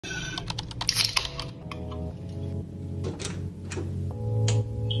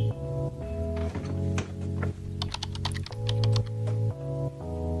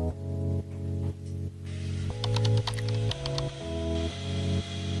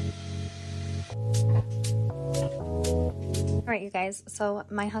Alright, you guys, so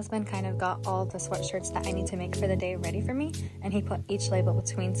my husband kind of got all the sweatshirts that I need to make for the day ready for me, and he put each label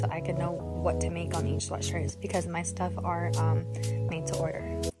between so I could know what to make on each sweatshirt because my stuff are made to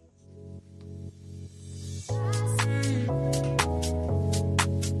order.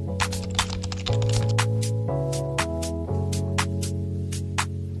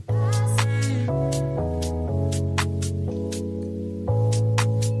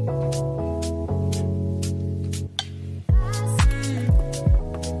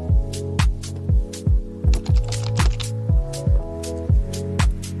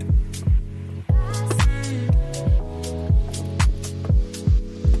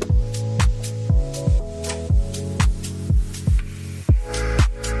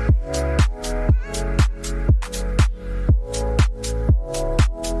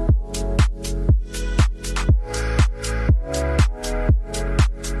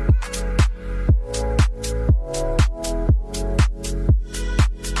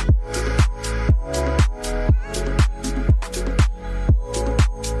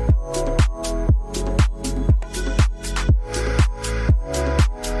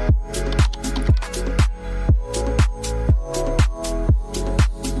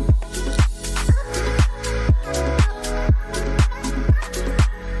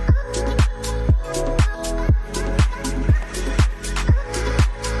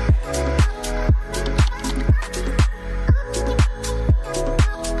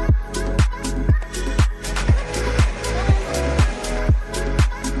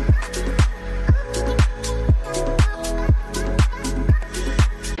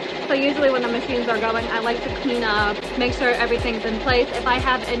 So usually when the machines are going, I like to clean up, make sure everything's in place. If I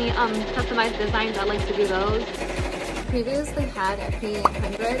have any customized designs, I like to do those. Previously had a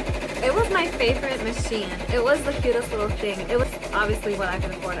PE800. It was my favorite machine. It was the cutest little thing. It was obviously what I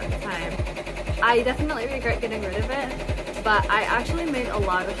could afford at the time. I definitely regret getting rid of it, but I actually made a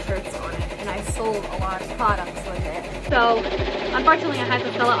lot of shirts on it and I sold a lot of products with it. So unfortunately I had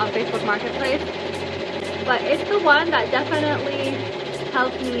to sell it on Facebook Marketplace, but it's the one that definitely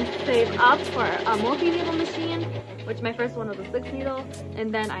helped me save up for a multi-needle machine, which my first one was a 6 needle,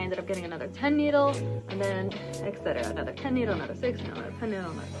 and then I ended up getting another 10 needle, and then etc. Another 10 needle, another 6, another 10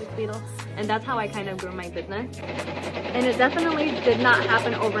 needle, another 6 needle, and that's how I kind of grew my business. And it definitely did not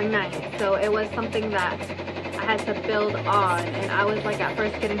happen overnight, so it was something that I had to build on, and I was like at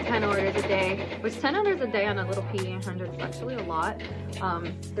first getting 10 orders a day, which 10 orders a day on a little PE800 is actually a lot.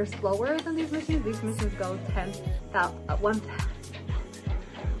 They're slower than these machines. These machines go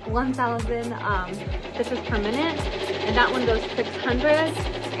 1,000 stitches per minute, and that one goes 600,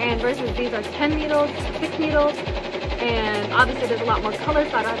 and versus these are 10 needles, 6 needles, and obviously there's a lot more colors,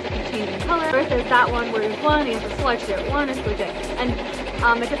 so I don't have to keep changing color, versus that one where there's one, you have to swatch it, one is switch it. And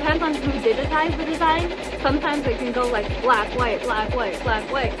it depends on who digitized the design. Sometimes it can go like black, white, black, white,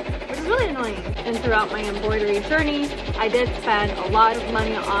 black, white, which is really annoying. And throughout my embroidery journey, I did spend a lot of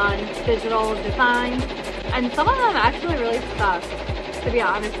money on digital design, and some of them actually really stuck, to be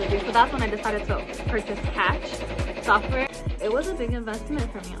honest with you. So that's when I decided to purchase Catch software. It was a big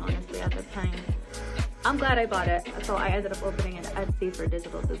investment for me, honestly, at the time. I'm glad I bought it. So I ended up opening an Etsy for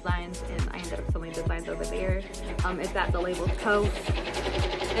digital designs, and I ended up selling designs over there. It's at the Labels Co.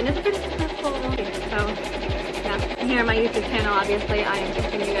 And it's a pretty successful. So yeah, here on my YouTube channel, obviously I am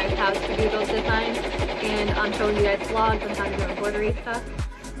teaching you guys how to do those designs, and I'm showing you guys vlogs on how to do embroidery stuff.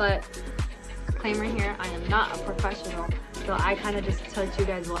 But disclaimer here, I am not a professional, so I kind of just taught you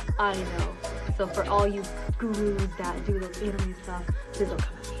guys what I know. So for all you gurus that do this anime stuff, please don't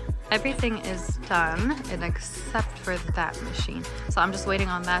come at me. Everything is done except for that machine. So I'm just waiting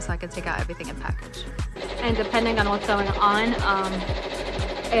on that so I can take out everything and package. And depending on what's going on,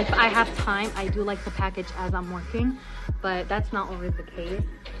 if I have time, I do like to package as I'm working, but that's not always the case.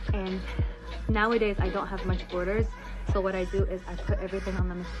 And nowadays I don't have much orders. So what I do is I put everything on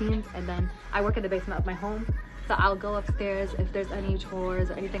the machines, and then I work in the basement of my home. So I'll go upstairs. If there's any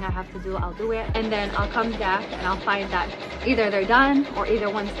chores or anything I have to do, I'll do it. And then I'll come back and I'll find that either they're done or either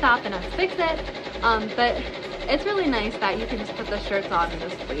one stopped and I fix it. But it's really nice that you can just put the shirts on and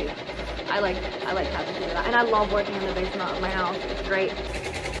just leave. I like having to do that. And I love working in the basement of my house. It's great.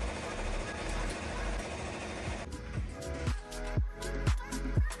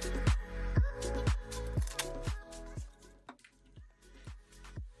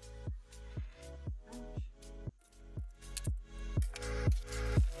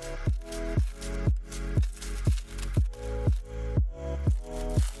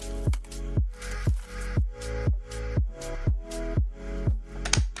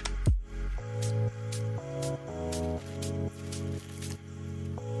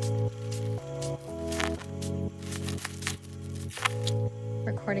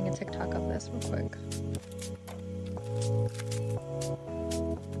 recording a TikTok of this real quick.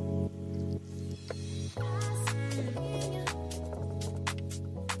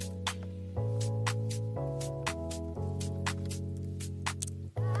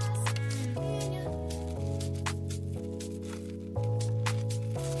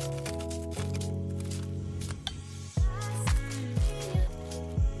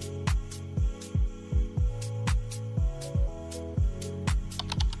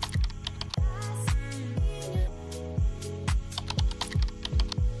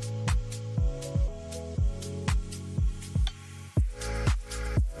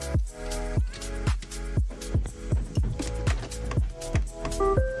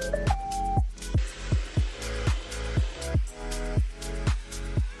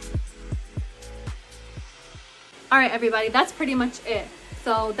 All right, everybody, that's pretty much it.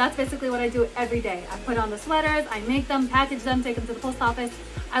 So that's basically what I do every day. I put on the sweaters, I make them, package them, take them to the post office.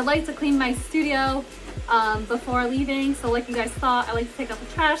 I like to clean my studio before leaving. So like you guys saw, I like to take out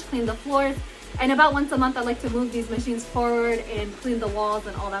the trash, clean the floors, and about once a month, I like to move these machines forward and clean the walls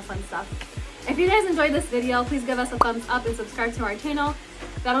and all that fun stuff. If you guys enjoyed this video, please give us a thumbs up and subscribe to our channel.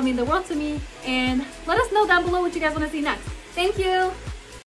 That'll mean the world to me. And let us know down below what you guys want to see next. Thank you.